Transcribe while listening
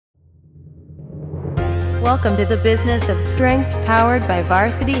Welcome to the Business of Strength, powered by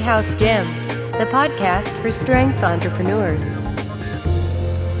Varsity House Gym, the podcast for strength entrepreneurs.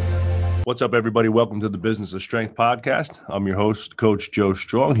 What's up, everybody? Welcome to the Business of Strength podcast. I'm your host, Coach Joe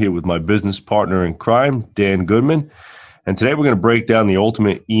Strong, here with my business partner in crime, Dan Goodman. And today we're going to break down the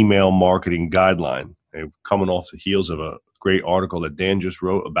ultimate email marketing guideline. And coming off the heels of a great article that Dan just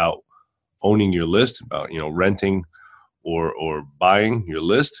wrote about owning your list, about renting or buying your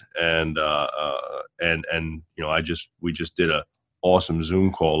list, and we just did a awesome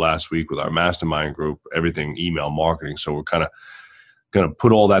Zoom call last week with our mastermind group, everything email marketing. So we're kind of going to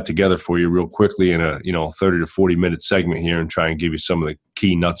put all that together for you real quickly in a 30 to 40 minute segment here and try and give you some of the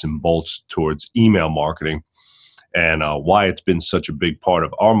key nuts and bolts towards email marketing and why it's been such a big part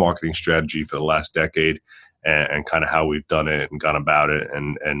of our marketing strategy for the last decade, and kind of how we've done it and gone about it,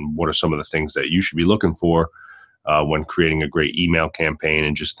 and what are some of the things that you should be looking for when creating a great email campaign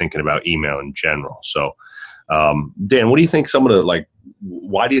and just thinking about email in general. So, Dan, what do you think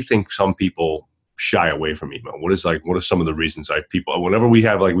why do you think some people shy away from email? What are some of the reasons people, whenever we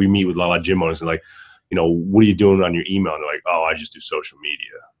meet with a lot of gym owners and what are you doing on your email? And they're like, oh, I just do social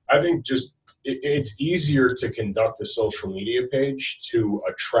media. I think it's easier to conduct a social media page to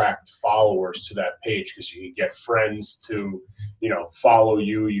attract followers to that page, because you can get friends to, follow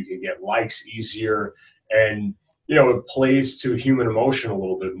you. You can get likes easier. And, it plays to human emotion a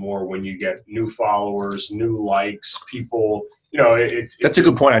little bit more when you get new followers, new likes, people, That's a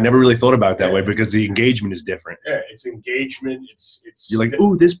good point. I never really thought about it that way, because the engagement is different. Yeah, it's engagement. You're like,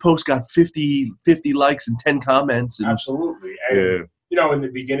 ooh, this post got 50 likes and 10 comments. Absolutely. And, in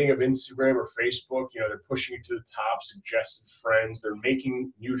the beginning of Instagram or Facebook, they're pushing it to the top, suggested friends. They're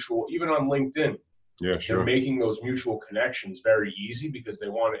making mutual, even on LinkedIn. Yeah, sure. They're making those mutual connections very easy because they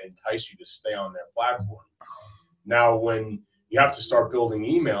want to entice you to stay on their platform. Now, when you have to start building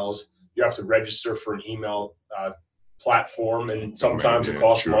emails, you have to register for an email platform, and sometimes it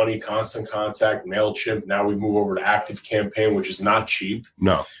costs money. Constant Contact, MailChimp. Now we move over to ActiveCampaign, which is not cheap.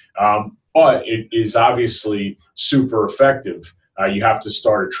 No. But it is obviously super effective. You have to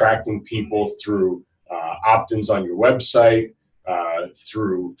start attracting people through opt-ins on your website,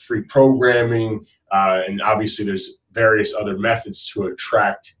 through free programming, and obviously there's various other methods to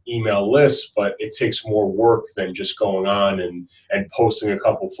attract email lists, but it takes more work than just going on and posting a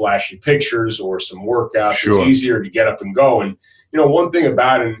couple flashy pictures or some workouts. Sure. It's easier to get up and go. And, one thing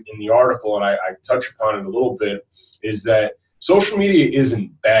about it in the article, and I touch upon it a little bit, is that social media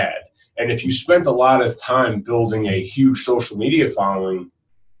isn't bad. And if you spent a lot of time building a huge social media following,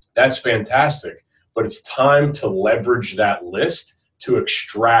 that's fantastic. But it's time to leverage that list to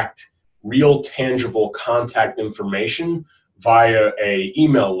extract real tangible contact information via a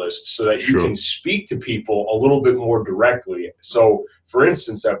email list, so that you can speak to people a little bit more directly. So for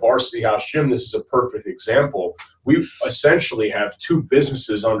instance, at Varsity House Gym, this is a perfect example. We essentially have two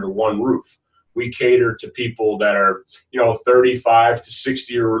businesses under one roof. We cater to people that are, 35 to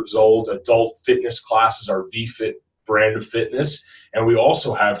 60 years old, adult fitness classes, our VFit brand of fitness. And we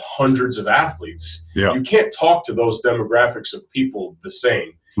also have hundreds of athletes. Yeah. You can't talk to those demographics of people the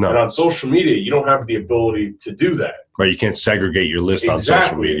same. No. And on social media, you don't have the ability to do that. Right, you can't segregate your list on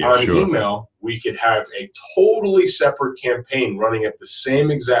social media. On email, we could have a totally separate campaign running at the same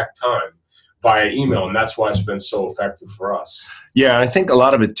exact time via email, and that's why it's been so effective for us. Yeah, I think a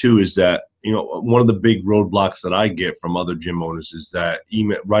lot of it too is that, one of the big roadblocks that I get from other gym owners is that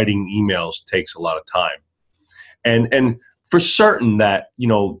writing emails takes a lot of time. And for certain that,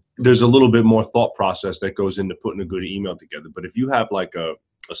 there's a little bit more thought process that goes into putting a good email together. But if you have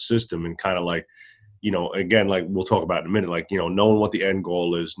a system and kind of again, we'll talk about in a minute, knowing what the end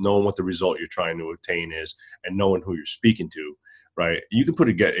goal is, knowing what the result you're trying to attain is, and knowing who you're speaking to, right? You can put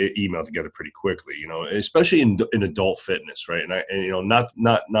an email together pretty quickly, especially in adult fitness, right? And not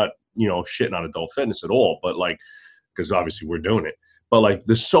shitting on adult fitness at all, but because obviously we're doing it, but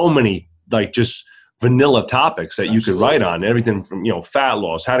there's so many just vanilla topics that you could write on, everything from, fat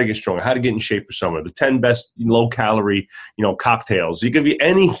loss, how to get stronger, how to get in shape for summer, the 10 best low calorie, cocktails. It could be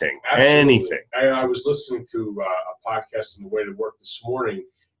anything, anything. I was listening to a podcast on the way to work this morning,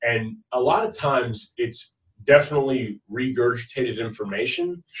 and a lot of times it's definitely regurgitated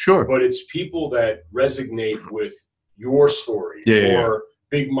information. Sure. But it's people that resonate with your story or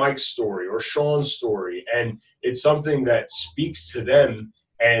Big Mike's story or Sean's story. And it's something that speaks to them,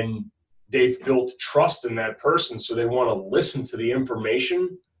 and they've built trust in that person, so they want to listen to the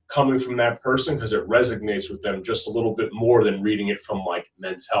information coming from that person because it resonates with them just a little bit more than reading it from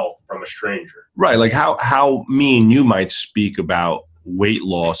Men's Health from a stranger. Right, how me and you might speak about weight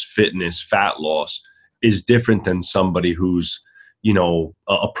loss, fitness, fat loss is different than somebody who's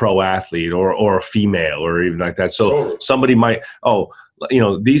a pro athlete or a female or even like that. So Totally. somebody might,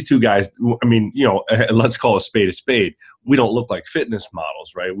 these two guys, I mean, let's call a spade. We don't look like fitness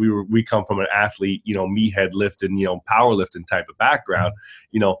models, right? We come from an athlete, meathead lifting, powerlifting type of background,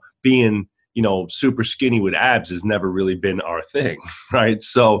 being, super skinny with abs has never really been our thing, right?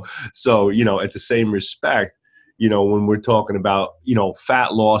 So, at the same respect, when we're talking about,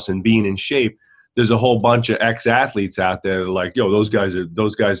 fat loss and being in shape, there's a whole bunch of ex-athletes out there that are like, those guys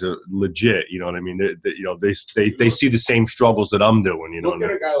are legit. You know what I mean? They see the same struggles that I'm doing. Look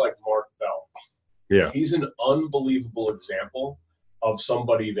at a guy like Mark Bell. Yeah. He's an unbelievable example of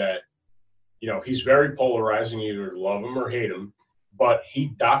somebody that, he's very polarizing. You either love him or hate him, but he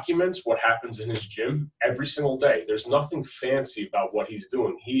documents what happens in his gym every single day. There's nothing fancy about what he's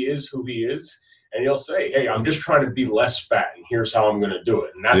doing. He is who he is. And he'll say, hey, I'm just trying to be less fat, and here's how I'm going to do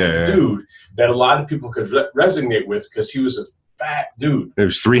it. And that's a dude that a lot of people could resonate with because he was a fat dude. It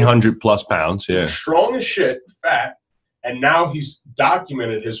was 300 plus pounds, yeah. Strong as shit, fat. And now he's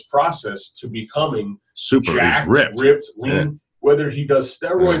documented his process to becoming super jacked, ripped, lean. Yeah. Whether he does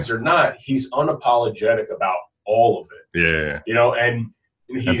steroids or not, he's unapologetic about all of it. Yeah. And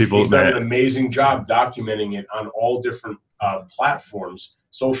he's done an amazing job documenting it on all different platforms,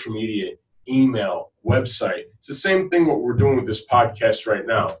 social media, email, website. It's the same thing what we're doing with this podcast right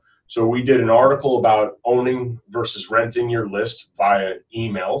now. So we did an article about owning versus renting your list via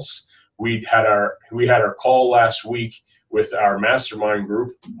emails. We had our call last week with our mastermind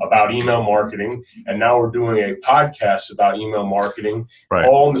group about email marketing, and now we're doing a podcast about email marketing,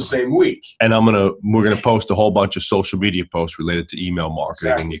 all in the same week. And we're gonna post a whole bunch of social media posts related to email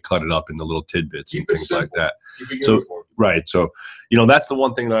marketing, and you cut it up into little tidbits and things like that. So that's the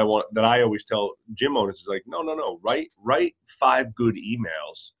one thing that I always tell gym owners is like, no, write 5 good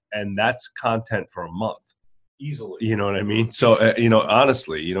emails, and that's content for a month. Easily. You know what I mean? So,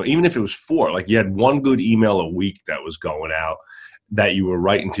 honestly, even if it was 4, like you had 1 good email a week that was going out that you were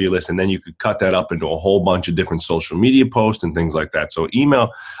writing to your list, and then you could cut that up into a whole bunch of different social media posts and things like that. So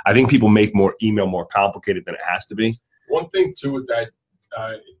email, I think people make email more complicated than it has to be. One thing too with that,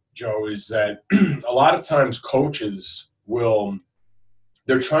 Joe, is that a lot of times coaches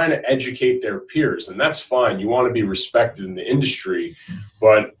they're trying to educate their peers, and that's fine. You want to be respected in the industry,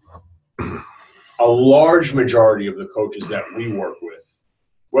 but a large majority of the coaches that we work with,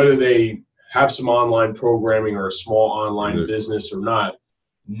 whether they have some online programming or a small online business or not,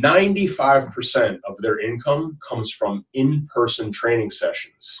 95% of their income comes from in-person training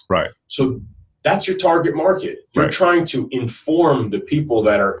sessions. Right. So that's your target market. You're trying to inform the people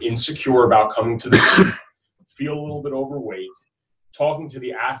that are insecure about coming to the gym, feel a little bit overweight, talking to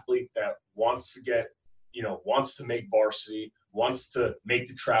the athlete that wants to make varsity, wants to make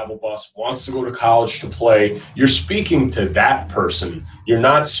the travel bus, wants to go to college to play. You're speaking to that person. You're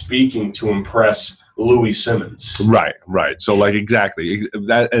not speaking to impress Louis Simmons. Right. So like exactly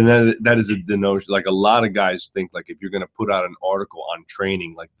that is a denotion. Like a lot of guys think like if you're going to put out an article on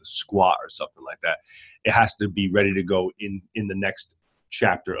training, like the squat or something like that, it has to be ready to go in the next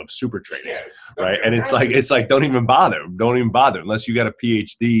chapter of super training, right? And it's like don't even bother unless you got a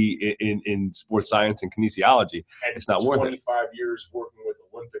PhD in sports science and kinesiology. And it's not worth it. 25 years working with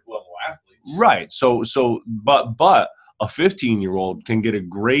Olympic level athletes, right? But a 15-year-old can get a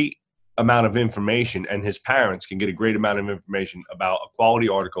great amount of information, and his parents can get a great amount of information about a quality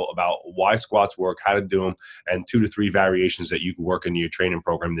article about why squats work, how to do them, and 2 to 3 variations that you can work into your training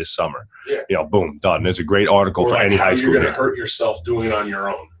program this summer. Boom, done. There's a great article for any high school. You're going to hurt yourself doing it on your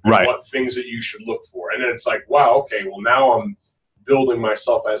own. Right. What things that you should look for. And then it's like, wow, okay, well now I'm building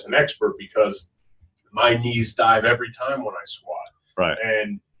myself as an expert because my knees dive every time when I squat. Right.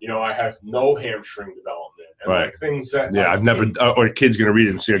 And I have no hamstring development. And like things that I've never, or a kid's gonna read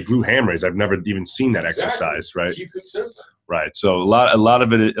it and see a glute ham raise. I've never even seen that exercise, right? Keep it simple. Right. So a lot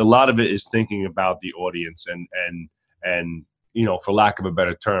of it is thinking about the audience and for lack of a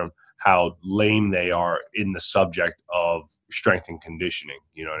better term, how lame they are in the subject of strength and conditioning.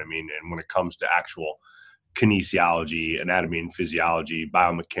 You know what I mean? And when it comes to actual kinesiology, anatomy and physiology,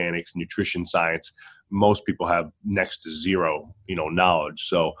 biomechanics, nutrition science, most people have next to zero, knowledge.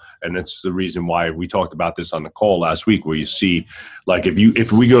 So, and that's the reason why we talked about this on the call last week, where you see, like,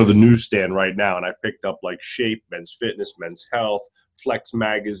 if we go to the newsstand right now and I picked up like Shape, Men's Fitness, Men's Health, Flex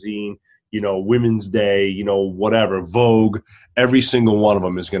Magazine, Women's Day, whatever, Vogue, every single one of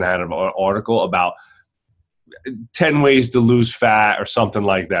them is going to have an article about 10 ways to lose fat or something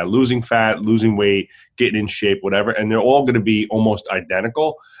like that. Losing fat, losing weight, getting in shape, whatever. And they're all going to be almost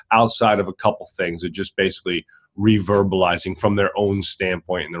identical outside of a couple things. They're just basically reverbalizing from their own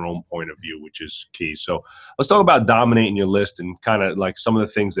standpoint and their own point of view, which is key. So let's talk about dominating your list and kind of like some of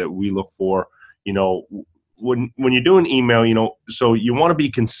the things that we look for, you know, when you're doing email, you know, so you want to be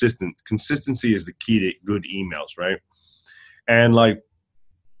consistent. Consistency is the key to good emails, right? And like,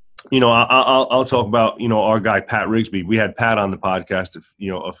 you know, I'll talk about, you know, our guy, Pat Rigsby. We had Pat on the podcast,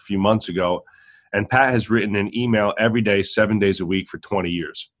 a few months ago, and Pat has written an email every day, 7 days a week for 20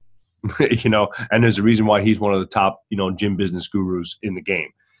 years, you know, and there's a reason why he's one of the top, you know, gym business gurus in the game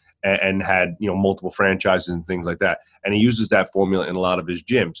and had, you know, multiple franchises and things like that. And he uses that formula in a lot of his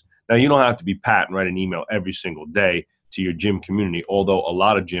gyms. Now, you don't have to be Pat and write an email every single day to your gym community, although a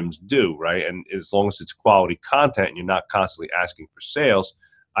lot of gyms do, right? And as long as it's quality content and you're not constantly asking for sales,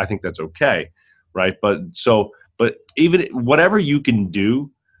 I think that's okay, right? But even whatever you can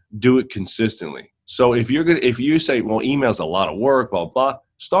do it consistently. So if you say, well, email's a lot of work, blah, blah,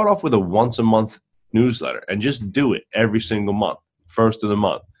 start off with a once a month newsletter and just do it every single month, first of the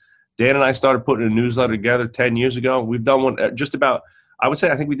month. Dan and I started putting a newsletter together 10 years ago. We've done one just about, I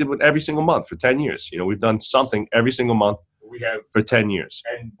think we did one every single month for 10 years. You know, we've done something every single month for 10 years.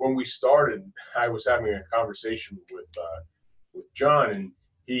 And when we started, I was having a conversation with John, and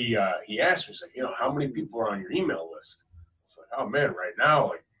he asked me, he's like, you know, how many people are on your email list? It's like, oh man, right now,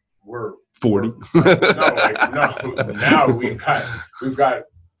 like we're 40. Now we've got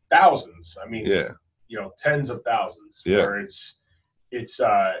thousands. I mean, you know, tens of thousands. Yeah. Where it's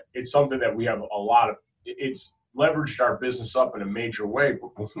something that we have a lot of. It's leveraged our business up in a major way.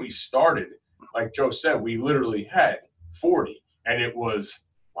 But when we started, like Joe said, we literally had 40, and it was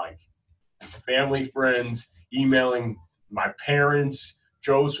like family, friends, emailing my parents,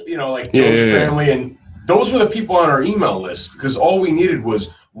 Joe's family, and those were the people on our email list, because all we needed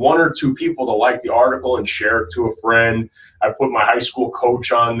was one or two people to like the article and share it to a friend. I put my high school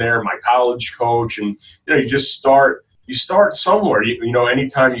coach on there, my college coach, and you know, you just start. You start somewhere. You know,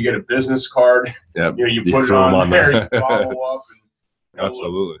 anytime you get a business card, you know, you put it on there, you follow up. And,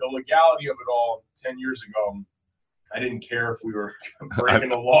 absolutely. The legality of it all, 10 years ago, I didn't care if we were breaking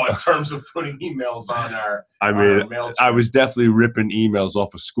the law in terms of putting emails on our mail. I was definitely ripping emails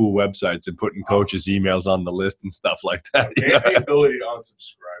off of school websites and putting coaches' emails on the list and stuff like that. The ability to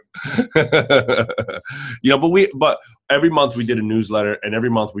unsubscribe. You know, but every month we did a newsletter, and every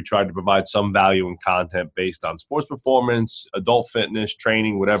month we tried to provide some value and content based on sports performance, adult fitness,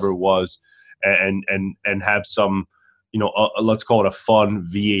 training, whatever it was, and have some, you know, let's call it a fun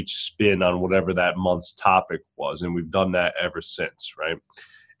VH spin on whatever that month's topic was. And we've done that ever since, right?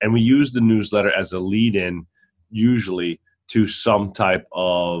 And we use the newsletter as a lead-in, usually, to some type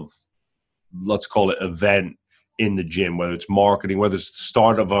of, let's call it, event in the gym, whether it's marketing, whether it's the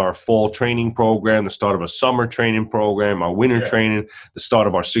start of our fall training program, the start of a summer training program, our winter training, the start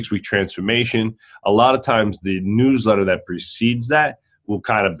of our 6-week transformation. A lot of times the newsletter that precedes that will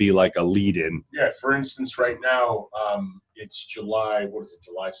kind of be like a lead-in. Yeah, for instance, right now, it's July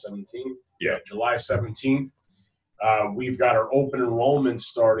 17th? Yeah. July 17th. We've got our open enrollment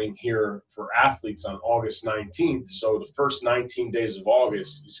starting here for athletes on August 19th. So the first 19 days of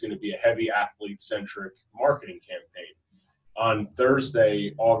August is going to be a heavy athlete-centric marketing campaign. On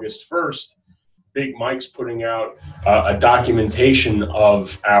Thursday, August 1st, Big Mike's putting out a documentation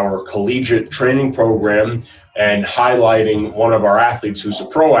of our collegiate training program and highlighting one of our athletes who's a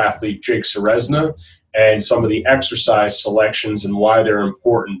pro athlete, Jake Serezna, and some of the exercise selections and why they're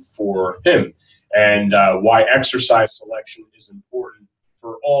important for him, and why exercise selection is important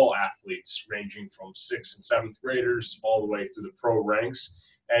for all athletes, ranging from 6th and 7th graders all the way through the pro ranks.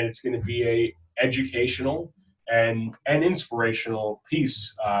 And it's going to be a educational and inspirational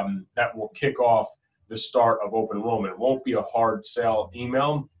piece that will kick off the start of open enrollment. It won't be a hard sell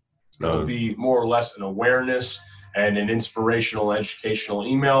email. It'll be more or less an awareness and an inspirational, educational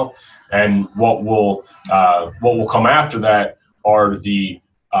email. And what will come after that are the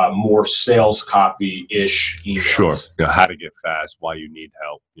more sales copy-ish emails. Sure. You know, how to get fast, why you need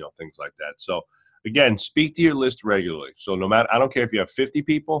help, you know, things like that. So again, speak to your list regularly. So no matter, I don't care if you have 50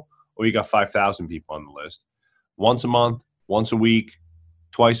 people or you got 5,000 people on the list. Once a month, once a week,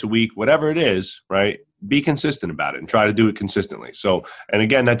 twice a week, whatever it is, right? Be consistent about it and try to do it consistently. So, and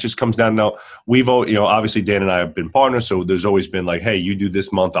again, that just comes down to, obviously Dan and I have been partners. So there's always been like, hey, you do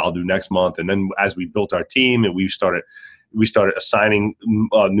this month, I'll do next month. And then as we built our team and we started assigning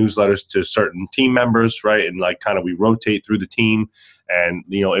newsletters to certain team members, right? And like kind of we rotate through the team. And,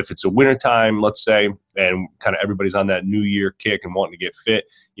 you know, if it's a winter time, let's say, and kind of everybody's on that new year kick and wanting to get fit,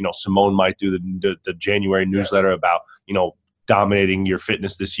 you know, Simone might do the January newsletter about, you know, dominating your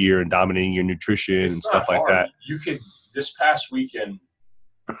fitness this year and dominating your nutrition and stuff like that. You could, this past weekend,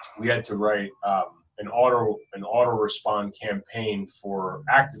 we had to write an auto respond campaign for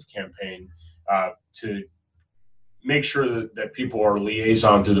active campaign to make sure that people are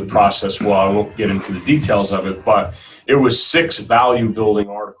liaison through the process. Well, I won't get into the details of it, but it was 6 value building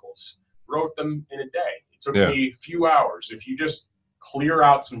articles. Wrote them in a day. It took me a few hours. If you just clear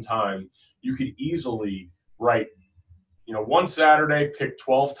out some time, you could easily write, one Saturday, pick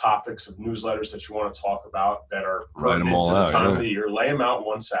 12 topics of newsletters that you want to talk about that are pertinent to the time of the year. Lay them out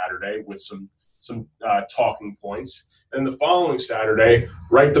one Saturday with some talking points. And the following Saturday,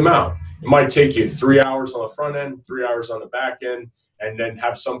 write them out. It might take you 3 hours on the front end, 3 hours on the back end, and then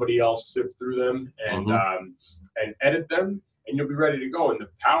have somebody else sift through them and edit them, and you'll be ready to go. And the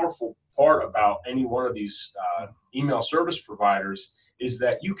powerful part about any one of these email service providers is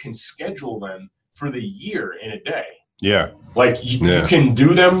that you can schedule them for the year in a day. Yeah. Like you can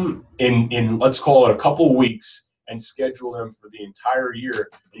do them in let's call it a couple of weeks and schedule them for the entire year.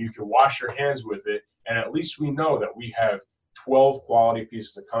 And you can wash your hands with it. And at least we know that we have 12 quality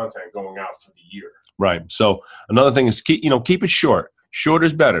pieces of content going out for the year. Right. So another thing is keep it short. Short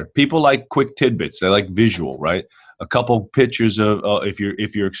is better. People like quick tidbits. They like visual, right? A couple pictures of if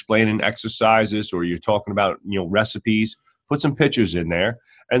you're explaining exercises or you're talking about recipes, put some pictures in there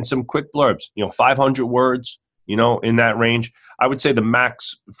and some quick blurbs. 500 words. In that range. I would say the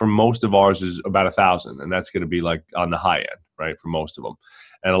max for most of ours is about 1,000, and that's going to be like on the high end, right, for most of them.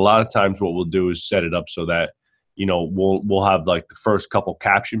 And a lot of times what we'll do is set it up so that, we'll have like the first couple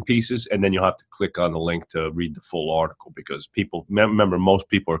caption pieces, and then you'll have to click on the link to read the full article because remember, most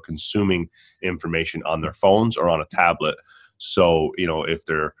people are consuming information on their phones or on a tablet. So, if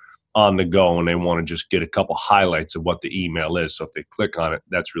they're on the go and they want to just get a couple highlights of what the email is, so if they click on it,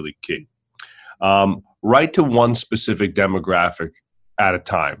 that's really key. Write to one specific demographic at a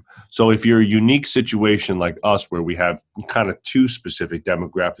time. So if you're a unique situation like us where we have kind of 2 specific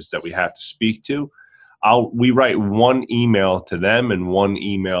demographics that we have to speak to, we write one email to them and one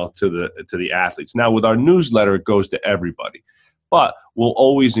email to the athletes. Now with our newsletter, it goes to everybody, but we'll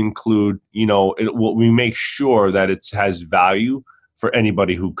always include, we make sure that it has value for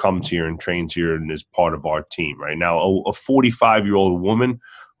anybody who comes here and trains here and is part of our team. Right now, a 45-year-old woman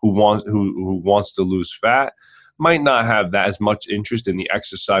who wants to lose fat might not have that as much interest in the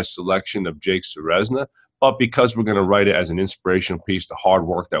exercise selection of Jake Serezna, but because we're going to write it as an inspirational piece, the hard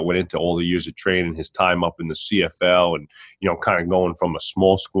work that went into all the years of training, his time up in the CFL and, kind of going from a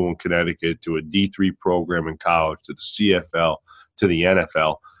small school in Connecticut to a D3 program in college to the CFL to the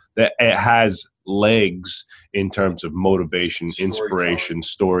NFL, that it has legs in terms of motivation, inspiration,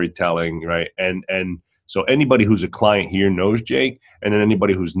 storytelling, right? And so anybody who's a client here knows Jake, and then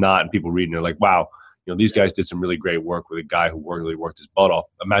anybody who's not, and people reading, they're like, wow, these guys did some really great work with a guy who really worked his butt off.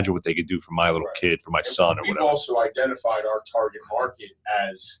 Imagine what they could do for my little kid, for my son or whatever. We've also identified our target market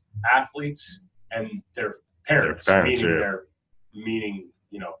as athletes and their parents, meaning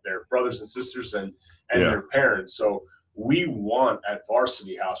their brothers and sisters and their parents. So we want at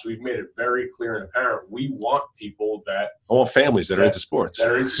Varsity House, we've made it very clear and apparent, we want people that I want families that are into sports.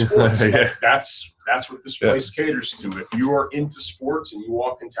 That's what this place caters to. If you are into sports and you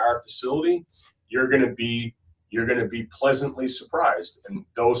walk into our facility, you're going to be pleasantly surprised. And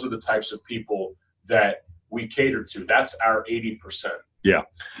those are the types of people that we cater to. That's our 80%. Yeah.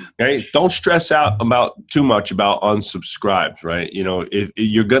 Okay. Don't stress out too much about unsubscribes, right? If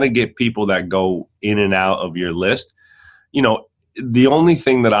you're going to get people that go in and out of your list, the only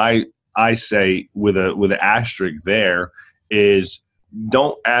thing that I say with an asterisk there is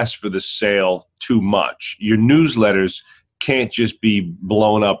don't ask for the sale too much. Your newsletters can't just be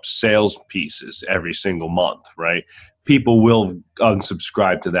blown up sales pieces every single month, right? People will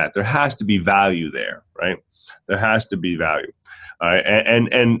unsubscribe to that. There has to be value there, right? There has to be value. All right.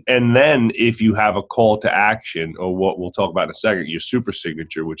 And then if you have a call to action, or what we'll talk about in a second, your super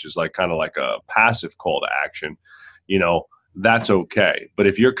signature, which is kind of like a passive call to action, that's okay. But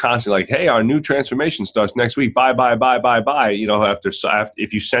if you're constantly like, hey, our new transformation starts next week, bye,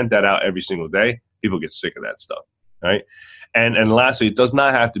 if you send that out every single day, people get sick of that stuff, right? And lastly, it does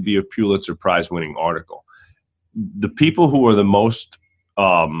not have to be a Pulitzer Prize winning article. The people who are the most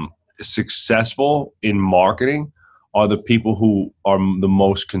successful in marketing are the people who are the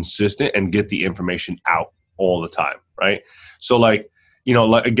most consistent and get the information out all the time, right? So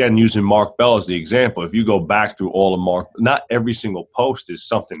again, using Mark Bell as the example, if you go back through all of Mark, not every single post is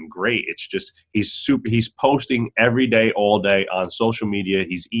something great. It's just he's posting every day, all day on social media.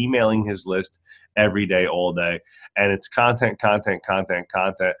 He's emailing his list every day, all day. And it's content, and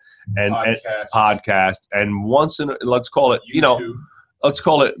podcast. And once in, let's call it,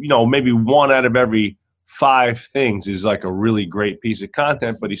 maybe 1 out of every 5 things is like a really great piece of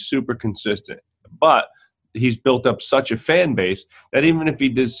content, but he's super consistent. But he's built up such a fan base that even if he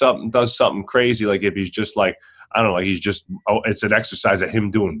does something crazy, like if he's just like, I don't know, like he's just, it's an exercise of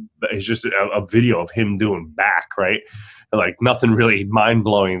him doing, it's just a video of him doing back, right? Like nothing really mind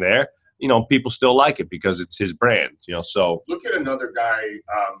blowing there. You know, people still like it because it's his brand, you know, so. Look at another guy,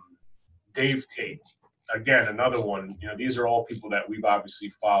 Dave Tate. Again, another one. You know, these are all people that we've obviously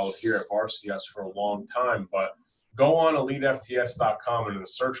followed here at Varsity House for a long time, but go on EliteFTS.com and in the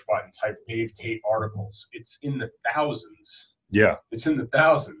search button, type Dave Tate articles. It's in the thousands. Yeah. It's in the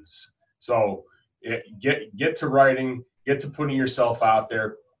thousands. So get to writing, get to putting yourself out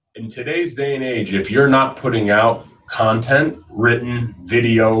there. In today's day and age, if you're not putting out content, written,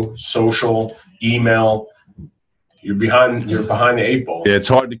 video, social, email, you're behind the eight ball. Yeah, it's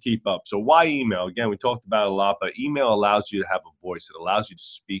hard to keep up. So why email? Again, we talked about it a lot, but email allows you to have a voice. It allows you to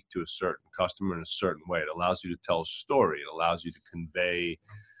speak to a certain customer in a certain way. It allows you to tell a story. It allows you to convey,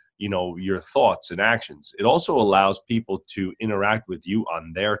 you know, your thoughts and actions. It also allows people to interact with you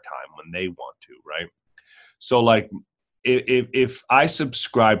on their time when they want to, right? So like if I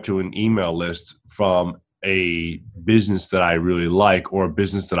subscribe to an email list from a business that I really like, or a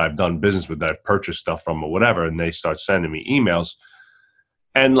business that I've done business with, that I've purchased stuff from or whatever, and they start sending me emails,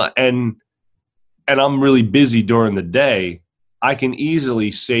 and I'm really busy during the day, I can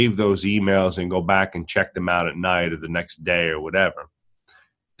easily save those emails and go back and check them out at night or the next day or whatever.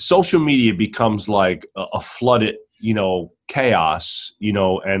 Social media becomes like a flooded, you know, chaos, you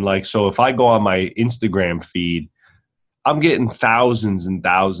know, and like, so if I go on my Instagram feed, I'm getting thousands and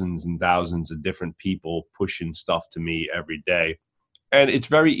thousands and thousands of different people pushing stuff to me every day. And it's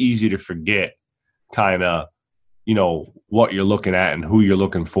very easy to forget kind of, you know, what you're looking at and who you're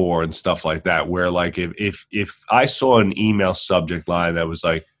looking for and stuff like that. Where like if I saw an email subject line that was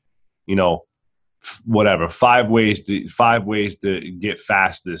like, you know, whatever, five ways to get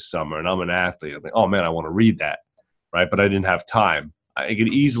fast this summer, and I'm an athlete, I'm like, oh man, I want to read that, right? But I didn't have time. I could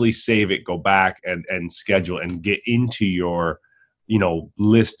easily save it, go back and schedule and get into your, you know,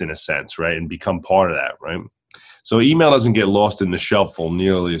 list in a sense, right? And become part of that, right? So email doesn't get lost in the shuffle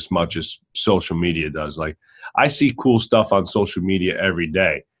nearly as much as social media does. Like I see cool stuff on social media every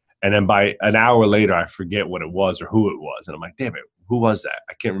day, and then by an hour later, I forget what it was or who it was. And I'm like, damn it, who was that?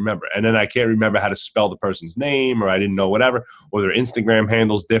 I can't remember. And then I can't remember how to spell the person's name, or I didn't know whatever, or their Instagram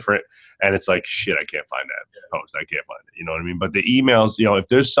handle's different. And it's like, shit, I can't find that post. I can't find it. You know what I mean? But the emails, you know, if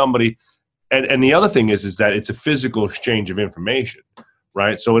there's somebody, and the other thing is that it's a physical exchange of information,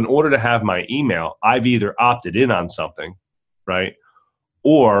 right? So in order to have my email, I've either opted in on something, right?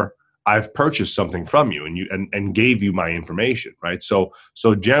 Or I've purchased something from you and gave you my information, right? So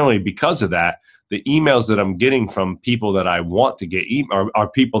generally because of that, the emails that I'm getting from people that I want to get are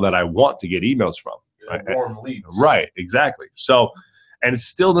people that I want to get emails from. Right? Warm leads. Right, exactly. So, and it's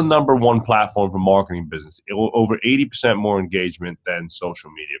still the number one platform for marketing business. Over 80% more engagement than social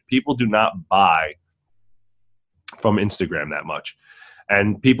media. People do not buy from Instagram that much.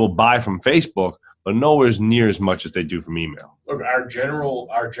 And people buy from Facebook, but nowhere near as much as they do from email. Look, our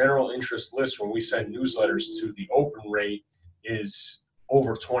general interest list when we send newsletters to, the open rate is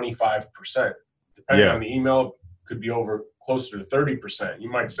over 25%. Depending on the email, could be over closer to 30%. You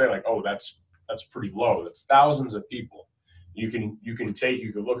might say like, oh, that's pretty low. That's thousands of people. You can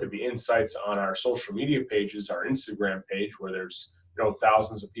look at the insights on our social media pages, our Instagram page, where there's, you know,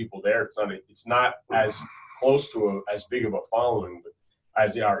 thousands of people there. It's not as close to as big of a following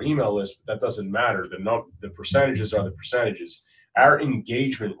as our email list, but that doesn't matter. The percentages are the percentages. Our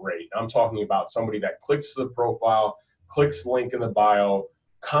engagement rate, I'm talking about somebody that clicks to the profile, clicks the link in the bio,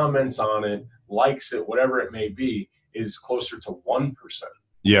 comments on it, likes it, whatever it may be, is closer to 1%.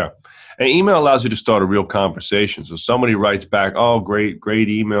 Yeah. And email allows you to start a real conversation. So somebody writes back, oh, great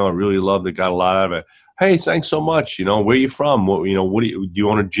email. I really loved it. Got a lot out of it. Hey, thanks so much. You know, where are you from? What do you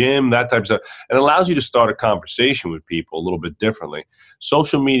own a gym? That type of stuff. And it allows you to start a conversation with people a little bit differently.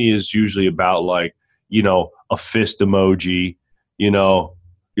 Social media is usually about like, you know, a fist emoji, you know,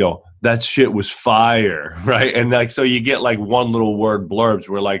 that shit was fire. Right. And like, so you get like one little word blurbs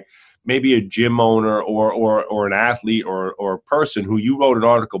where like, maybe a gym owner or an athlete or a person who you wrote an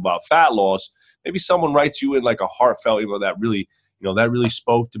article about fat loss, maybe someone writes you in like a heartfelt email that really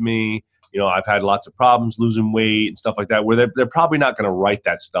spoke to me. You know, I've had lots of problems losing weight and stuff like that, where they're probably not going to write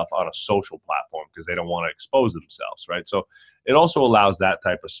that stuff on a social platform because they don't want to expose themselves, right? So it also allows that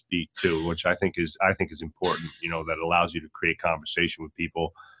type of speak too, which I think is important, you know, that allows you to create conversation with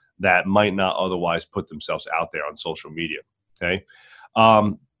people that might not otherwise put themselves out there on social media, okay?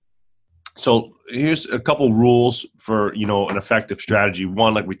 So here's a couple rules for, you know, an effective strategy.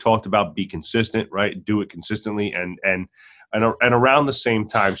 One, like we talked about, be consistent, right? Do it consistently. And And around the same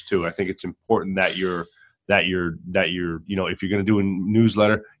times too, I think it's important that you're if you're going to do a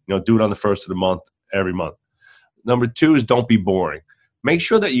newsletter, do it on the first of the month every month. Number two is don't be boring. Make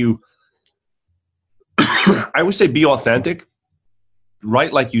sure that you, I would say, be authentic.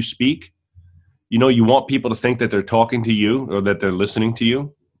 Write like you speak. You want people to think that they're talking to you or that they're listening to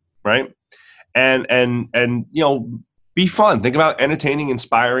you, right? And be fun. Think about entertaining,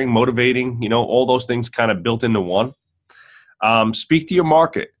 inspiring, motivating. All those things kind of built into one. Speak to your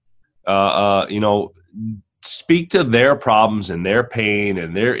market. Speak to their problems and their pain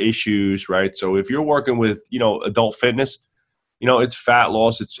and their issues, right? So if you're working with adult fitness, it's fat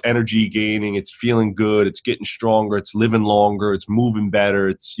loss, it's energy gaining, it's feeling good, it's getting stronger, it's living longer, it's moving better,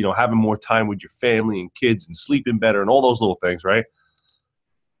 it's, having more time with your family and kids and sleeping better and all those little things, right?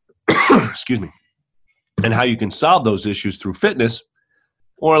 Excuse me. And how you can solve those issues through fitness,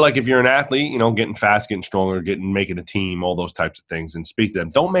 or like if you're an athlete, getting fast, getting stronger, making a team, all those types of things, and speak to them.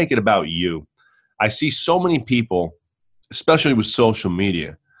 Don't make it about you. I see so many people, especially with social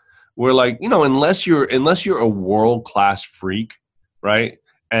media, where unless you're a world-class freak, right?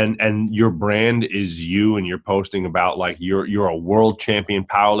 And your brand is you, and you're posting about you're a world champion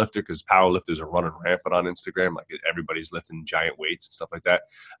powerlifter, because powerlifters are running rampant on Instagram. Like everybody's lifting giant weights and stuff like that.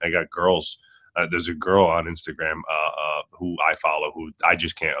 I got girls. There's a girl on Instagram who I follow who I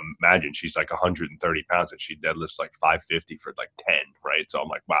just can't imagine. She's like 130 pounds and she deadlifts like 550 for like 10, right? So I'm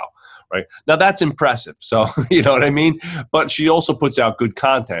like, wow, right? Now that's impressive. So, you know what I mean? But she also puts out good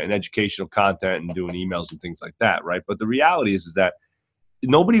content and educational content and doing emails and things like that, right? But the reality is that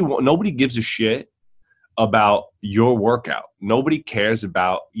nobody gives a shit about your workout. Nobody cares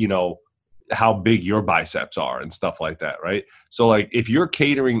about, how big your biceps are and stuff like that, right? So if you're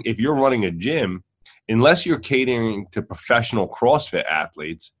running a gym, unless you're catering to professional CrossFit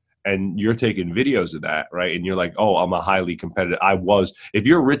athletes and you're taking videos of that, right? And you're like, oh, I'm a highly competitive. If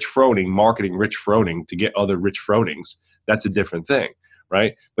you're Rich Froning, marketing Rich Froning to get other Rich Fronings, that's a different thing,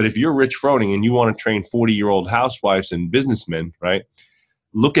 right? But if you're Rich Froning and you want to train 40-year-old housewives and businessmen, right?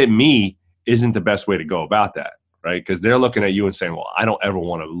 Look at me isn't the best way to go about that. Right, because they're looking at you and saying, "Well, I don't ever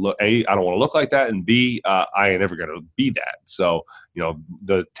want to look. A, I don't want to look like that, and B, I ain't ever going to be that." So,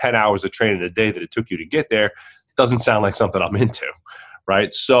 the 10 hours of training a day that it took you to get there doesn't sound like something I'm into,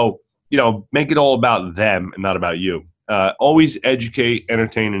 right? So, make it all about them and not about you. Always educate,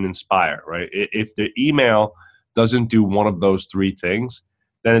 entertain, and inspire. Right? If the email doesn't do one of those three things,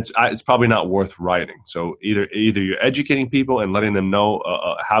 then it's probably not worth writing. So either you're educating people and letting them know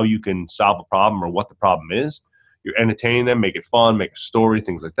how you can solve a problem or what the problem is. You're entertaining them, make it fun, make a story,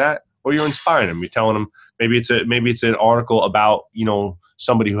 things like that, or you're inspiring them. You're telling them maybe it's an article about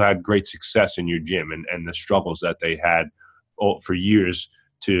somebody who had great success in your gym and the struggles that they had for years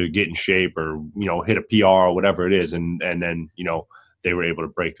to get in shape or hit a PR or whatever it is, and then they were able to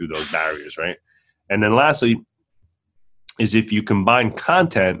break through those barriers, right? And then lastly is if you combine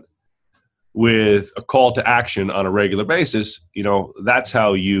content with a call to action on a regular basis, that's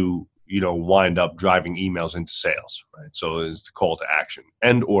how you wind up driving emails into sales, right? So it's the call to action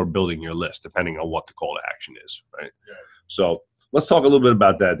and or building your list, depending on what the call to action is, right? Yeah. So let's talk a little bit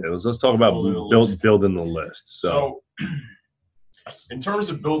about that, Dennis. Let's talk about building the list. So in terms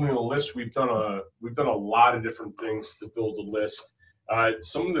of building a list, we've done a lot of different things to build a list.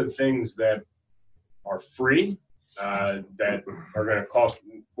 Some of the things that are free that are going to cost,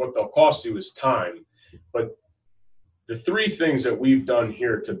 what they'll cost you is time, but the three things that we've done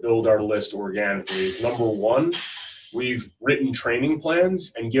here to build our list organically is, number one, we've written training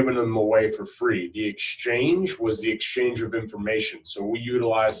plans and given them away for free. The exchange was the exchange of information. So we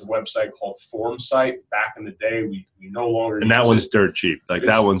utilized a website called FormSite. Back in the day, we no longer and that one's dirt cheap. Like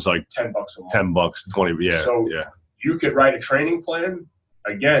that one's like $10 a month. $10, 20, yeah. So yeah. You could write a training plan.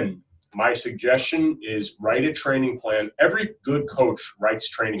 Again, my suggestion is write a training plan. Every good coach writes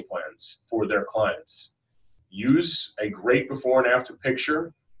training plans for their clients. Use a great before and after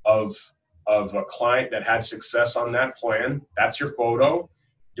picture of a client that had success on that plan. That's your photo.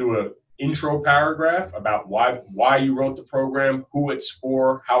 Do an intro paragraph about why you wrote the program, who it's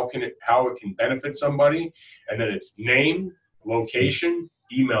for, how it can benefit somebody, and then it's name, location,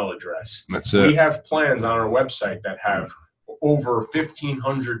 email address. That's it. We have plans on our website that have over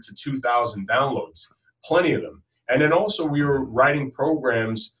 1,500 to 2,000 downloads, plenty of them. And then also we were writing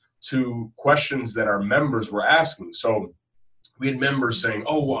programs to questions that our members were asking. So we had members saying,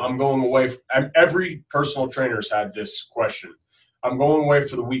 oh, well, I'm going away. Every personal trainer's had this question. I'm going away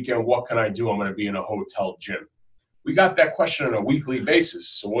for the weekend. What can I do? I'm going to be in a hotel gym. We got that question on a weekly basis.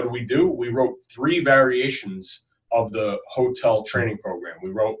 So what do? We wrote 3 variations of the hotel training program. We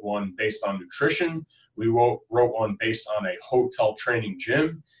wrote one based on nutrition. We wrote one based on a hotel training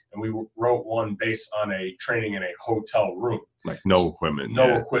gym. And we wrote one based on a training in a hotel room. Like no equipment.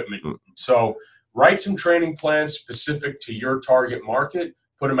 No equipment. So write some training plans specific to your target market.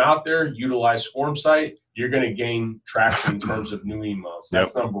 Put them out there. Utilize FormSite. You're going to gain traction in terms of new emails.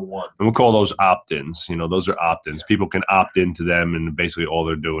 That's number one. And we'll call those opt-ins. Those are opt-ins. People can opt into them, and basically all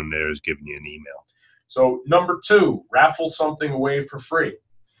they're doing there is giving you an email. So number two, raffle something away for free.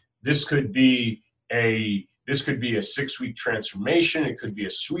 This could be a 6-week transformation. It could be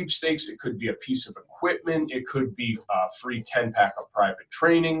a sweepstakes. It could be a piece of equipment. It could be a free 10-pack of private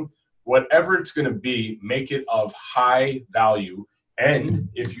training. Whatever it's going to be, make it of high value. And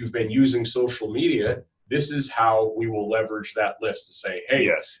if you've been using social media, this is how we will leverage that list to say, hey,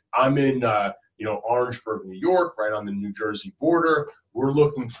 yes, I'm in Orangeburg, New York, right on the New Jersey border. We're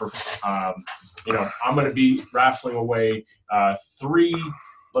looking for, I'm going to be raffling away 3,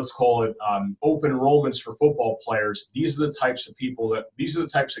 let's call it open enrollments for football players. These are the types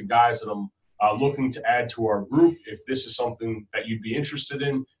of guys that I'm looking to add to our group. If this is something that you'd be interested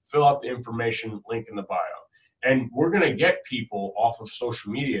in, fill out the information, link in the bio. And we're going to get people off of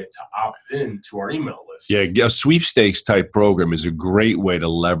social media to opt in to our email list. Yeah, a sweepstakes type program is a great way to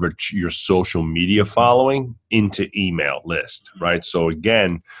leverage your social media following into email list, right? So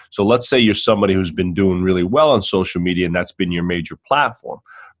let's say you're somebody who's been doing really well on social media and that's been your major platform,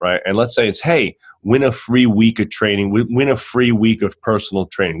 right? And let's say it's, hey, win a free week of training, win a free week of personal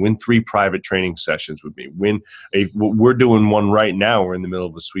training, win 3 private training sessions with me. We're doing one right now. We're in the middle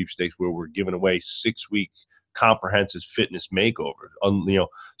of a sweepstakes where we're giving away 6-week comprehensive fitness makeover,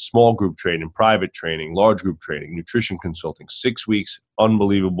 small group training, private training, large group training, nutrition consulting, 6 weeks,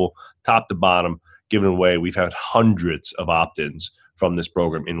 unbelievable, top to bottom, given away. We've had hundreds of opt-ins from this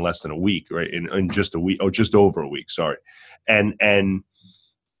program in less than a week, right? In just a week, just over a week, sorry. And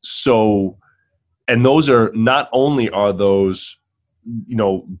those are, not only are those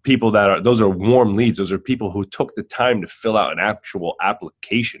people those are warm leads. Those are people who took the time to fill out an actual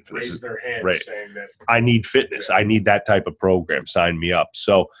application for this. Raise their hand, right, saying that I need fitness. Yeah. I need that type of program. Sign me up.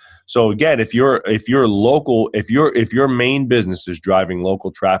 So again, if your main business is driving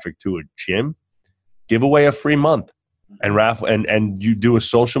local traffic to a gym, give away a free month and raffle, and you do a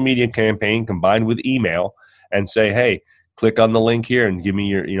social media campaign combined with email and say, hey, click on the link here and give me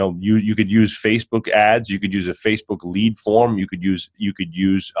your, you could use Facebook ads. You could use a Facebook lead form. You could use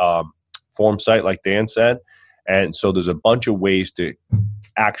FormSite, like Dan said. And so there's a bunch of ways to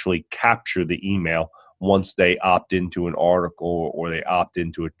actually capture the email once they opt into an article or they opt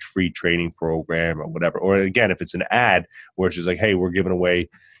into a free training program or whatever. Or again, if it's an ad where it's just like, hey, we're giving away,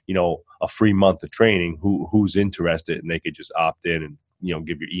 a free month of training, who's interested, and they could just opt in and,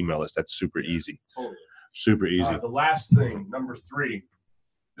 give your email list. That's super easy. Totally. Super easy. The last thing, number 3,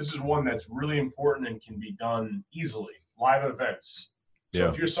 this is one that's really important and can be done easily. Live events. So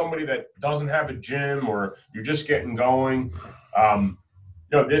if you're somebody that doesn't have a gym or you're just getting going,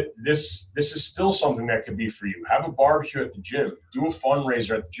 this is still something that could be for you. Have a barbecue at the gym. Do a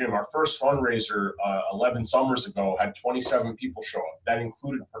fundraiser at the gym. Our first fundraiser 11 summers ago had 27 people show up. That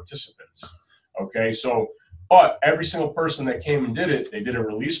included participants. Okay, but every single person that came and did it, they did a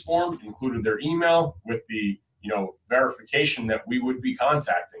release form, included their email with the verification that we would be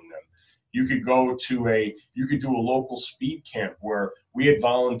contacting them. You could do a local speed camp where we had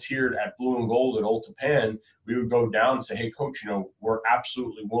volunteered at Blue and Gold at Old Tapan. We would go down and say, hey, coach, we're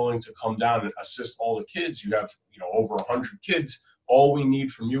absolutely willing to come down and assist all the kids. You have, over 100 kids. All we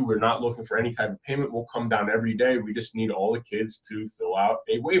need from you, we're not looking for any type of payment. We'll come down every day. We just need all the kids to fill out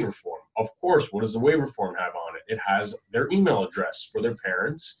a waiver form. Of course, what does the waiver form have on it? It has their email address for their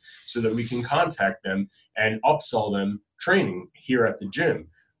parents so that we can contact them and upsell them training here at the gym.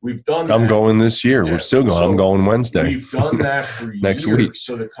 We've done that. I'm going this year. Yeah. We're still going. So I'm going Wednesday. We've done that for next years. Week.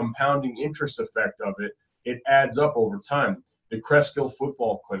 So the compounding interest effect of it adds up over time. The Cresskill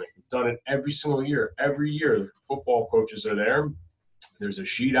Football Clinic, we've done it every single year. Every year, football coaches are there. There's a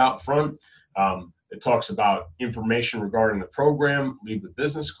sheet out front. It talks about information regarding the program, leave the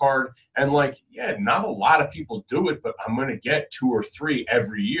business card. And not a lot of people do it, but I'm going to get 2 or 3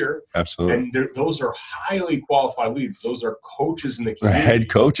 every year. Absolutely. And those are highly qualified leads. Those are coaches in the community. Head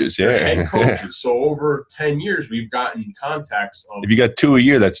coaches, yeah. Head coaches. So over 10 years, we've gotten contacts of. If you got 2 a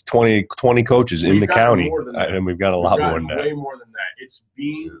year, that's 20 coaches in the county. And we've got a lot more than that. Way more than that. It's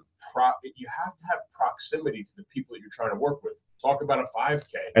being you have to have proximity to the people that you're trying to work with. Talk about a 5K.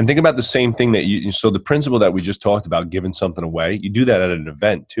 And think about the same thing so the principle that we just talked about, giving something away, you do that at an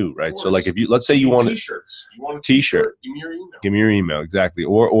event too, right? So let's say you want T-shirts. You want a T-shirt. Give me your email. Give me your email, exactly.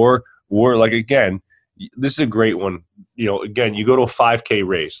 Or again, this is a great one. Again, you go to a 5K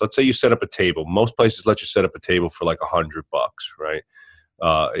race. Let's say you set up a table. Most places let you set up a table for like $100, right?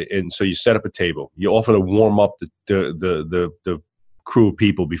 And so you set up a table. You offer to warm up the crew of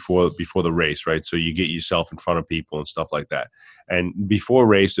people before the race, right? So you get yourself in front of people and stuff like that. And before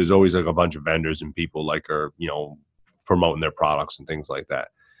race, there's always like a bunch of vendors and people like are promoting their products and things like that.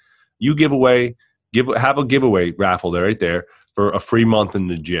 You have a giveaway raffle there right there for a free month in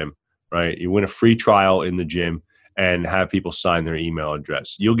the gym, right? You win a free trial in the gym and have people sign their email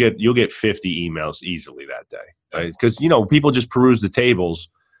address. You'll get 50 emails easily that day, right? Because people just peruse the tables,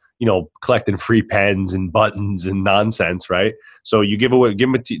 collecting free pens and buttons and nonsense, right? So you give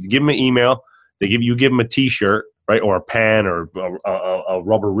them an email. You give them a T-shirt, right, or a pen or a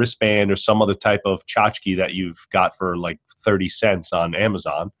rubber wristband or some other type of tchotchke that you've got for like 30 cents on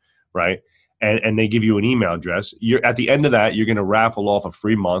Amazon, right? And they give you an email address. You're at the end of that, you're going to raffle off a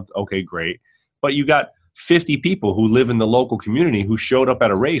free month. Okay, great. But you got 50 people who live in the local community who showed up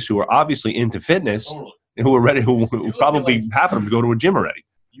at a race who are obviously into fitness, Totally. who are ready, who probably half of them to go to a gym already.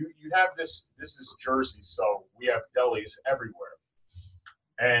 You have this is Jersey, so we have delis everywhere.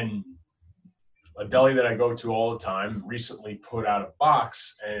 And a deli that I go to all the time recently put out a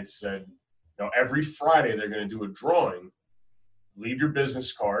box and it said, every Friday they're going to do a drawing. Leave your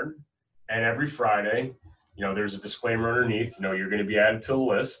business card. And every Friday, there's a disclaimer underneath, you're going to be added to the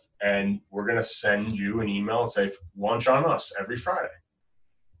list and we're going to send you an email and say, lunch on us every Friday.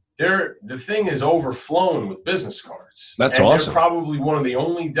 The thing is overflowing with business cards. That's and awesome. They're probably one of the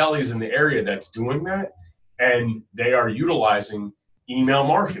only delis in the area that's doing that. And they are utilizing email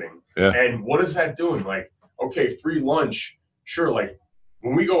marketing. Yeah. And what is that doing? Like, okay, free lunch. Sure. Like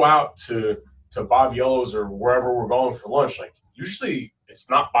when we go out to Bob Yellow's or wherever we're going for lunch, like usually it's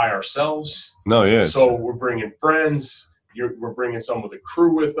not by ourselves. No, yeah. So we're bringing friends. We're bringing some of the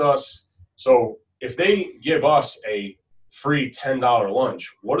crew with us. So if they give us a free $10 lunch,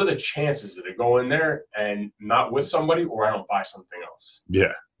 what are the chances that I go in there and not with somebody or I don't buy something else?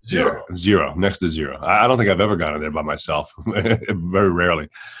 Yeah. Zero. Next to zero. I don't think I've ever gone in there by myself. Very rarely.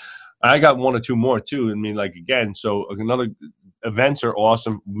 I got one or two more too. I mean, like again, so another events are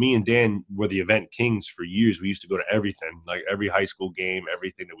awesome. Me and Dan were the event kings for years. We used to go to everything, like every high school game,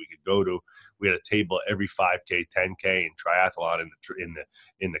 everything that we could go to. We had a table at every 5K, 10K, and triathlon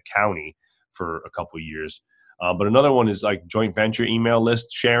in the county for a couple of years. But another one is like joint venture email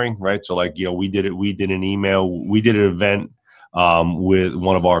list sharing, right? So like we did an event with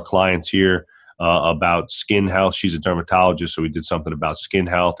one of our clients here about skin health. She's a dermatologist, so we did something about skin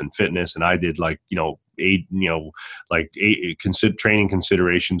health and fitness. And I did training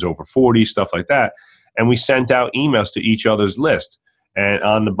considerations over 40, stuff like that. And we sent out emails to each other's list. And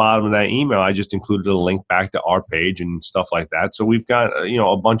on the bottom of that email, I just included a link back to our page and stuff like that. So we've got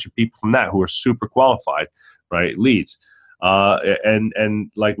a bunch of people from that who are super qualified, right? Leads,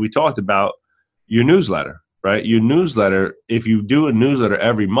 and like we talked about, your newsletter. Right, your newsletter, if you do a newsletter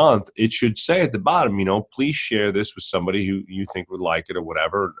every month, it should say at the bottom, please share this with somebody who you think would like it or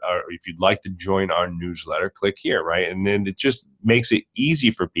whatever. Or if you'd like to join our newsletter, click here, right? And then it just makes it easy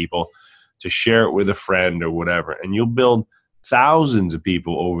for people to share it with a friend or whatever. And you'll build thousands of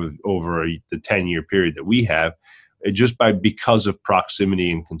people over the 10-year period that we have just because of proximity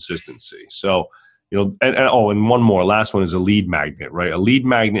and consistency. So, and one more. Last one is a lead magnet, right? A lead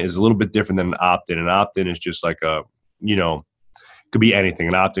magnet is a little bit different than an opt-in. An opt-in is just like could be anything.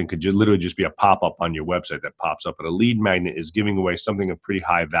 An opt-in could literally just be a pop-up on your website that pops up. But a lead magnet is giving away something of pretty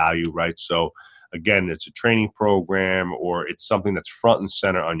high value, right? So again, it's a training program or it's something that's front and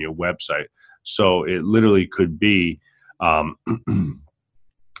center on your website. So it literally could be a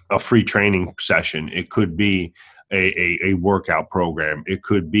free training session. It could be a workout program. It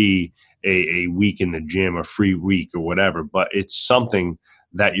could be a week in the gym, a free week or whatever, but it's something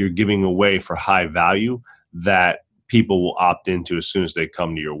that you're giving away for high value that people will opt into as soon as they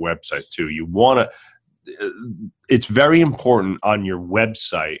come to your website too. It's very important on your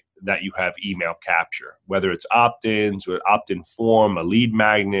website that you have email capture, whether it's opt-ins or opt-in form, a lead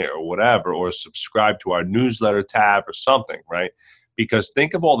magnet or whatever, or subscribe to our newsletter tab or something, right? Because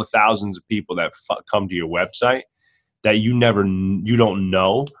think of all the thousands of people that come to your website that you don't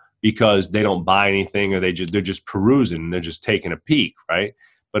know, because they don't buy anything or they're just perusing and they're just taking a peek, right?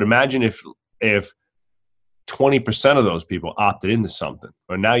 But imagine if 20% of those people opted into something,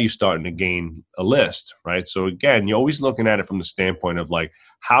 or now you're starting to gain a list, right? So again, you're always looking at it from the standpoint of like,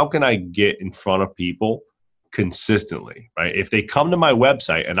 how can I get in front of people consistently, right? If they come to my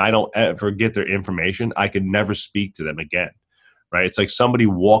website and I don't ever get their information, I could never speak to them again, right? It's like somebody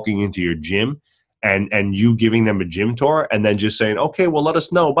walking into your gym and you giving them a gym tour and then just saying, okay, well, let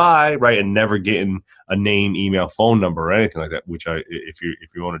us know, bye, right? And never getting a name, email, phone number or anything like that, which if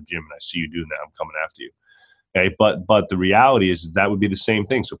you own a gym and I see you doing that, I'm coming after you. Okay. But the reality is that would be the same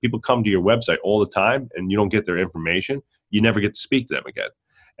thing. So people come to your website all the time and you don't get their information. You never get to speak to them again.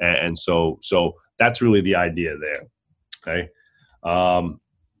 And so that's really the idea there. Okay.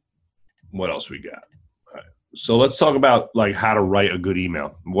 What else we got? All right. So let's talk about like how to write a good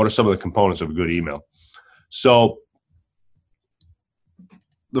email. What are some of the components of a good email? So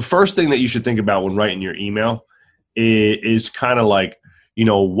the first thing that you should think about when writing your email is kind of like,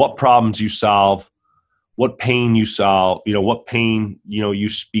 what problems you solve, what pain you solve, what pain, you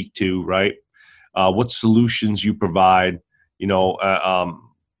speak to, right? What solutions you provide,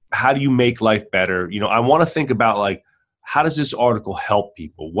 how do you make life better? I want to think about like, how does this article help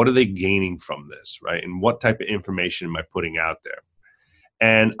people? What are they gaining from this, right? And what type of information am I putting out there?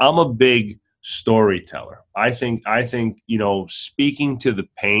 And I'm a big storyteller. I think, speaking to the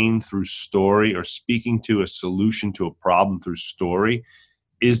pain through story or speaking to a solution to a problem through story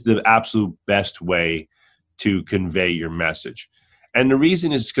is the absolute best way to convey your message. And the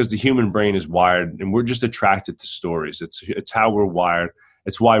reason is because the human brain is wired and we're just attracted to stories. It's how we're wired.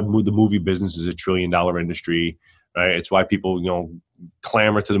 It's why the movie business is $1 trillion industry, right? It's why people,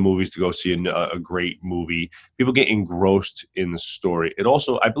 clamor to the movies to go see a great movie. People get engrossed in the story. It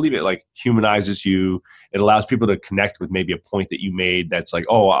also, I believe it like humanizes you. It allows people to connect with maybe a point that you made that's like,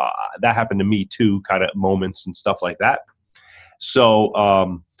 oh, that happened to me too, kind of moments and stuff like that.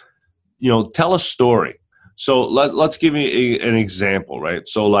 So, tell a story. So let's give you an example, right?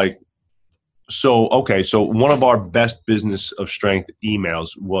 So one of our best business of strength emails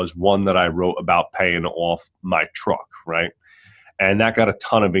was one that I wrote about paying off my truck, right? And that got a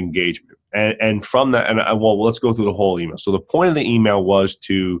ton of engagement. And from that, let's go through the whole email. So the point of the email was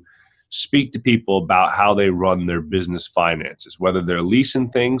to speak to people about how they run their business finances, whether they're leasing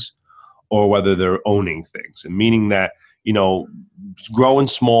things or whether they're owning things. And meaning that, growing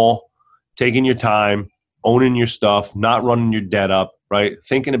small, taking your time, owning your stuff, not running your debt up, right?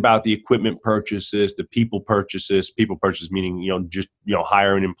 Thinking about the equipment purchases, the people purchases meaning,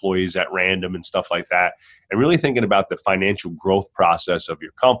 hiring employees at random and stuff like that. And really thinking about the financial growth process of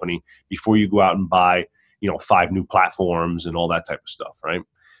your company before you go out and buy, 5 new platforms and all that type of stuff, right?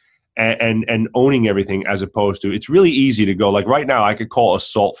 And owning everything as opposed to, it's really easy to go like right now I could call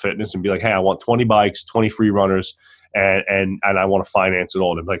Assault Fitness and be like, hey, I want 20 bikes, 20 free runners, and I want to finance it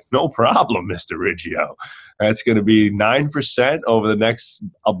all. And I'm like, no problem, Mr. Riggio. That's going to be 9% over the next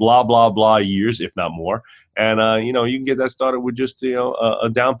blah, blah, blah years, if not more. And, you can get that started with just, a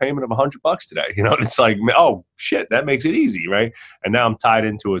down payment of $100 today. It's like, oh, shit, that makes it easy, right? And now I'm tied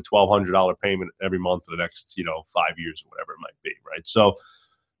into a $1,200 payment every month for the next, 5 years or whatever it might be, right? So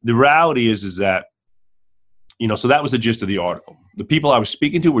the reality is that, so that was the gist of the article. The people I was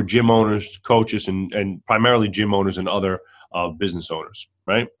speaking to were gym owners, coaches, and primarily gym owners and other business owners,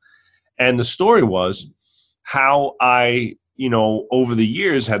 right? And the story was how I, over the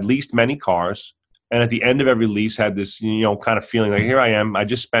years had leased many cars. And at the end of every lease had this, kind of feeling like, here I am. I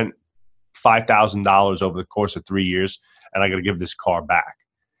just spent $5,000 over the course of 3 years and I got to give this car back,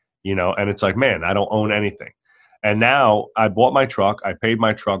 and it's like, man, I don't own anything. And now I bought my truck. I paid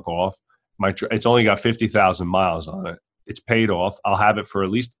my truck off. It's only got 50,000 miles on it. It's paid off. I'll have it for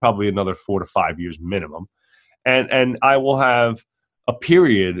at least probably another 4 to 5 years minimum. And I will have a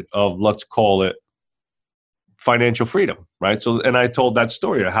period of, let's call it, financial freedom, right? So, and I told that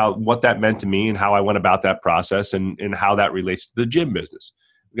story of what that meant to me and how I went about that process and how that relates to the gym business.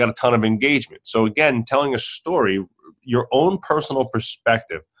 We got a ton of engagement. So again, telling a story, your own personal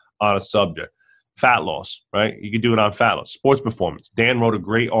perspective on a subject. Fat loss, right? You could do it on fat loss. Sports performance. Dan wrote a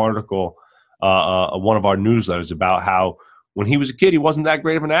great article, one of our newsletters, about how when he was a kid, he wasn't that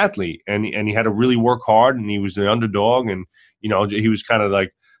great of an athlete, and he had to really work hard, and he was the underdog, and he was kind of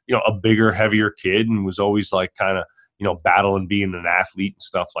like a bigger, heavier kid, and was always like kind of battling being an athlete and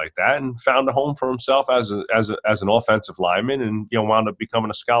stuff like that, and found a home for himself as an offensive lineman, and wound up becoming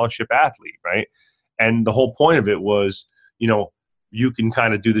a scholarship athlete, right? And the whole point of it was, you can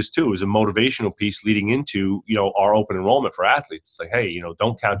kind of do this too as a motivational piece leading into, our open enrollment for athletes. It's like, hey,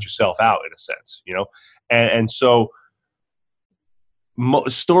 don't count yourself out in a sense, and so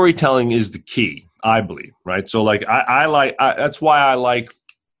storytelling is the key, I believe, right? So like, that's why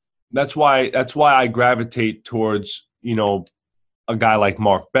I gravitate towards, a guy like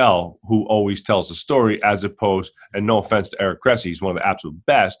Mark Bell, who always tells a story, as opposed, and no offense to Eric Cressy, he's one of the absolute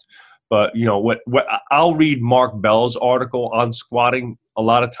best, But what I'll read Mark Bell's article on squatting a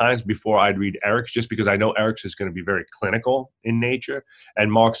lot of times before I'd read Eric's, just because I know Eric's is going to be very clinical in nature,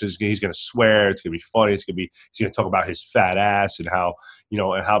 and Mark's he's going to swear, it's going to be funny, he's going to talk about his fat ass and how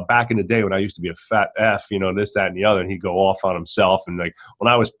and how back in the day when I used to be a fat F, this, that, and the other, and he'd go off on himself, and like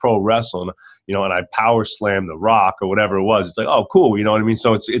when I was pro wrestling, and I power slammed The Rock or whatever it was, it's like, oh, cool, you know what I mean?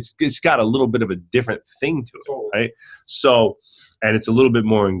 So it's got a little bit of a different thing to it, right? So, and it's a little bit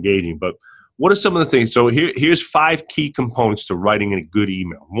more engaging. But what are some of the things? So here's 5 key components to writing a good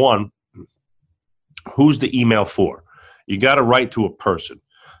email. 1, who's the email for? You got to write to a person.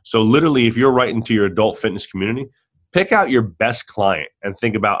 So literally, if you're writing to your adult fitness community, pick out your best client and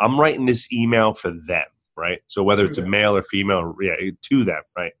think about, I'm writing this email for them, right? So whether it's a male or female, to them,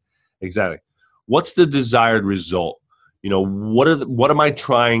 right? Exactly. What's the desired result? What am I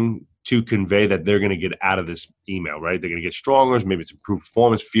trying to convey that they're going to get out of this email, right? They're going to get stronger. Maybe it's improved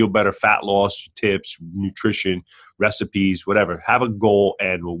performance, feel better, fat loss, tips, nutrition, recipes, whatever. Have a goal,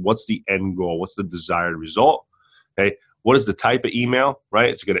 and what's the end goal? What's the desired result? Okay. What is the type of email, right?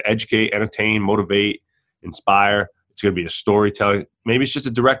 It's going to educate, entertain, motivate, inspire. It's going to be a storytelling. Maybe it's just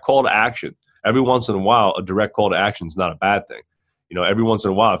a direct call to action. Every once in a while, a direct call to action is not a bad thing. Every once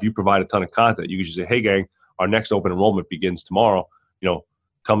in a while, if you provide a ton of content, you can just say, hey, gang, our next open enrollment begins tomorrow.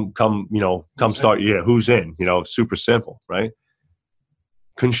 Come start. Yeah, who's in? Super simple, right?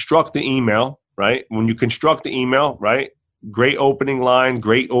 Construct the email, right? When you construct the email, right? Great opening line,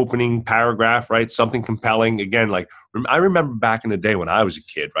 great opening paragraph, right? Something compelling. Again, like I remember back in the day when I was a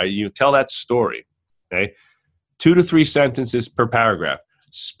kid, right? You tell that story, okay? 2 to 3 sentences per paragraph.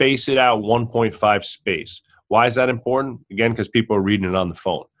 Space it out 1.5 space. Why is that important? Again, because people are reading it on the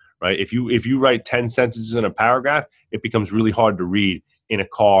phone, right? If you write 10 sentences in a paragraph, it becomes really hard to read in a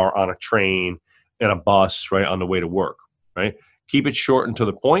car, on a train, in a bus, right, on the way to work, right? Keep it short and to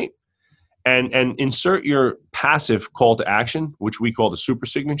the point, and insert your passive call to action, which we call the super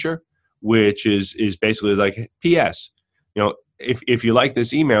signature, which is basically like, P.S., if you like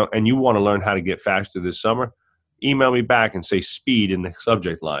this email and you want to learn how to get faster this summer, email me back and say speed in the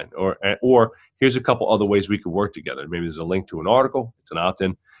subject line, or here's a couple other ways we could work together. Maybe there's a link to an article, it's an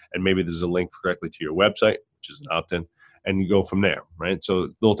opt-in, and maybe there's a link directly to your website, which is an opt-in. And you go from there, right? So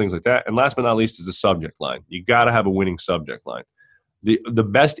little things like that. And last but not least is the subject line. You got to have a winning subject line. The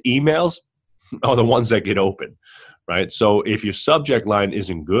best emails are the ones that get open, right? So if your subject line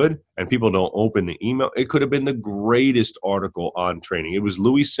isn't good and people don't open the email, it could have been the greatest article on training. It was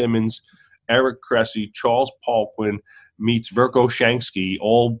Louis Simmons, Eric Cressy, Charles Poliquin meets Verko Shanksky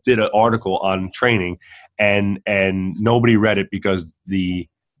all did an article on training, and nobody read it because the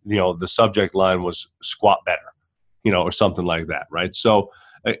subject line was squat better, or something like that, right? So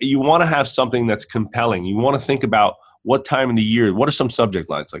you want to have something that's compelling. You want to think about what time of the year, what are some subject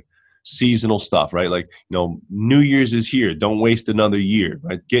lines, like seasonal stuff, right? Like, New Year's is here. Don't waste another year,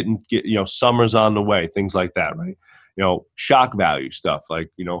 right? Get summer's on the way, things like that, right? Shock value stuff, like,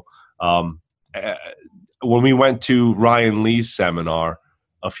 when we went to Ryan Lee's seminar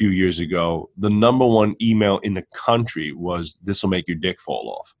a few years ago, the number 1 email in the country was, "This will make your dick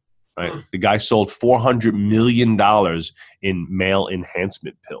fall off." Right? The guy sold $400 million in male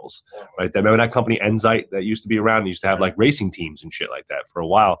enhancement pills. Right? Remember that company Enzyte that used to be around? They used to have like racing teams and shit like that for a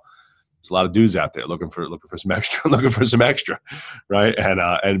while. There's a lot of dudes out there looking for some extra, right?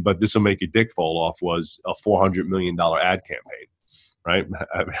 But "This will make your dick fall off" was a $400 million ad campaign, right?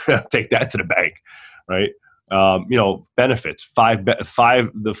 Take that to the bank, right? Benefits,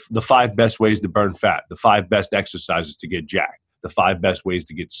 the 5 best ways to burn fat, the 5 best exercises to get jacked, the 5 best ways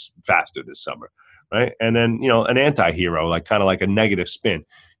to get faster this summer, right? And then, an anti-hero, like kind of like a negative spin,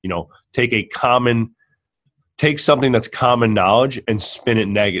 take something that's common knowledge and spin it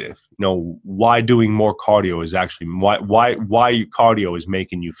negative. Why doing more cardio is actually, why cardio is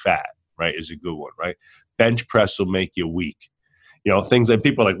making you fat, right, is a good one, right? Bench press will make you weak. Things that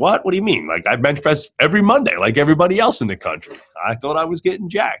people are like, what do you mean? Like, I bench press every Monday, like everybody else in the country. I thought I was getting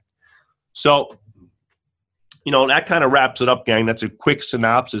jacked. So, that kind of wraps it up, gang. That's a quick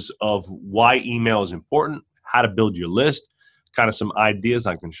synopsis of why email is important, how to build your list, kind of some ideas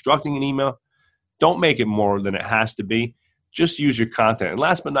on constructing an email. Don't make it more than it has to be. Just use your content. And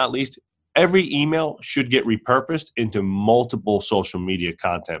last but not least, every email should get repurposed into multiple social media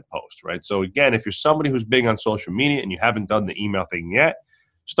content posts, right? So again, if you're somebody who's big on social media and you haven't done the email thing yet,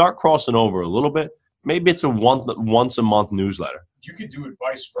 start crossing over a little bit. Maybe it's a once a month newsletter. You could do it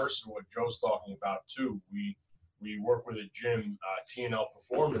vice versa, what Joe's talking about too. We work with a gym, T&L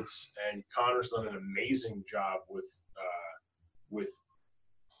Performance, and Connor's done an amazing job with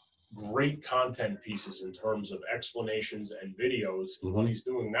great content pieces in terms of explanations and videos. Mhm. What he's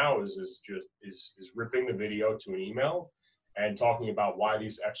doing now is ripping the video to an email and talking about why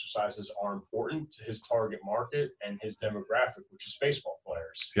these exercises are important to his target market and his demographic, which is baseball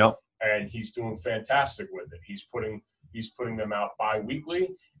players. Yep. And he's doing fantastic with it. He's putting them out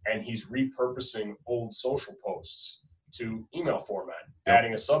bi-weekly, and he's repurposing old social posts to email format, Yep.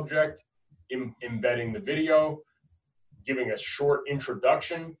 adding a subject, embedding the video, giving a short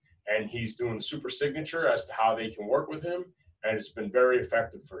introduction, and he's doing the super signature as to how they can work with him, and it's been very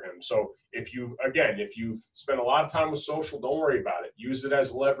effective for him. So if you've spent a lot of time with social, don't worry about it. Use it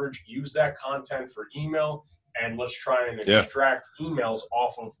as leverage. Use that content for email, and let's try and extract emails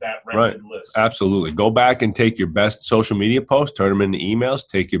off of that rented list. Absolutely. Go back and take your best social media posts, turn them into emails.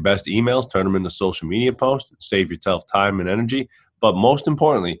 Take your best emails, turn them into social media posts. Save yourself time and energy. But most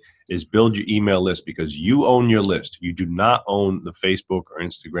importantly is build your email list, because you own your list. You do not own the Facebook or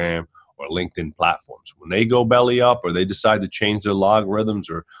Instagram or LinkedIn platforms. When they go belly up, or they decide to change their logarithms,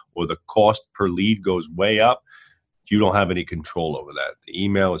 or the cost per lead goes way up, you don't have any control over that. The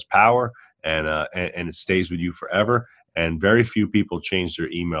email is power, and it stays with you forever. And very few people change their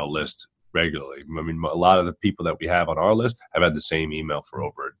email list regularly. I mean, a lot of the people that we have on our list have had the same email for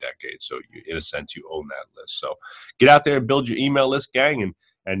over a decade. So in a sense, you own that list. So get out there and build your email list, gang,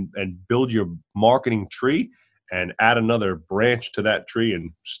 and build your marketing tree, and add another branch to that tree,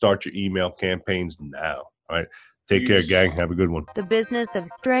 and start your email campaigns now. All right. Take care, gang. Have a good one. The Business of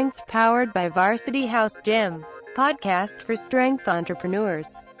Strength, powered by Varsity House Gym, podcast for strength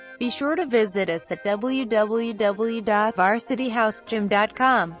entrepreneurs. Be sure to visit us at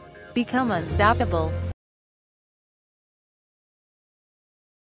www.varsityhousegym.com. Become unstoppable.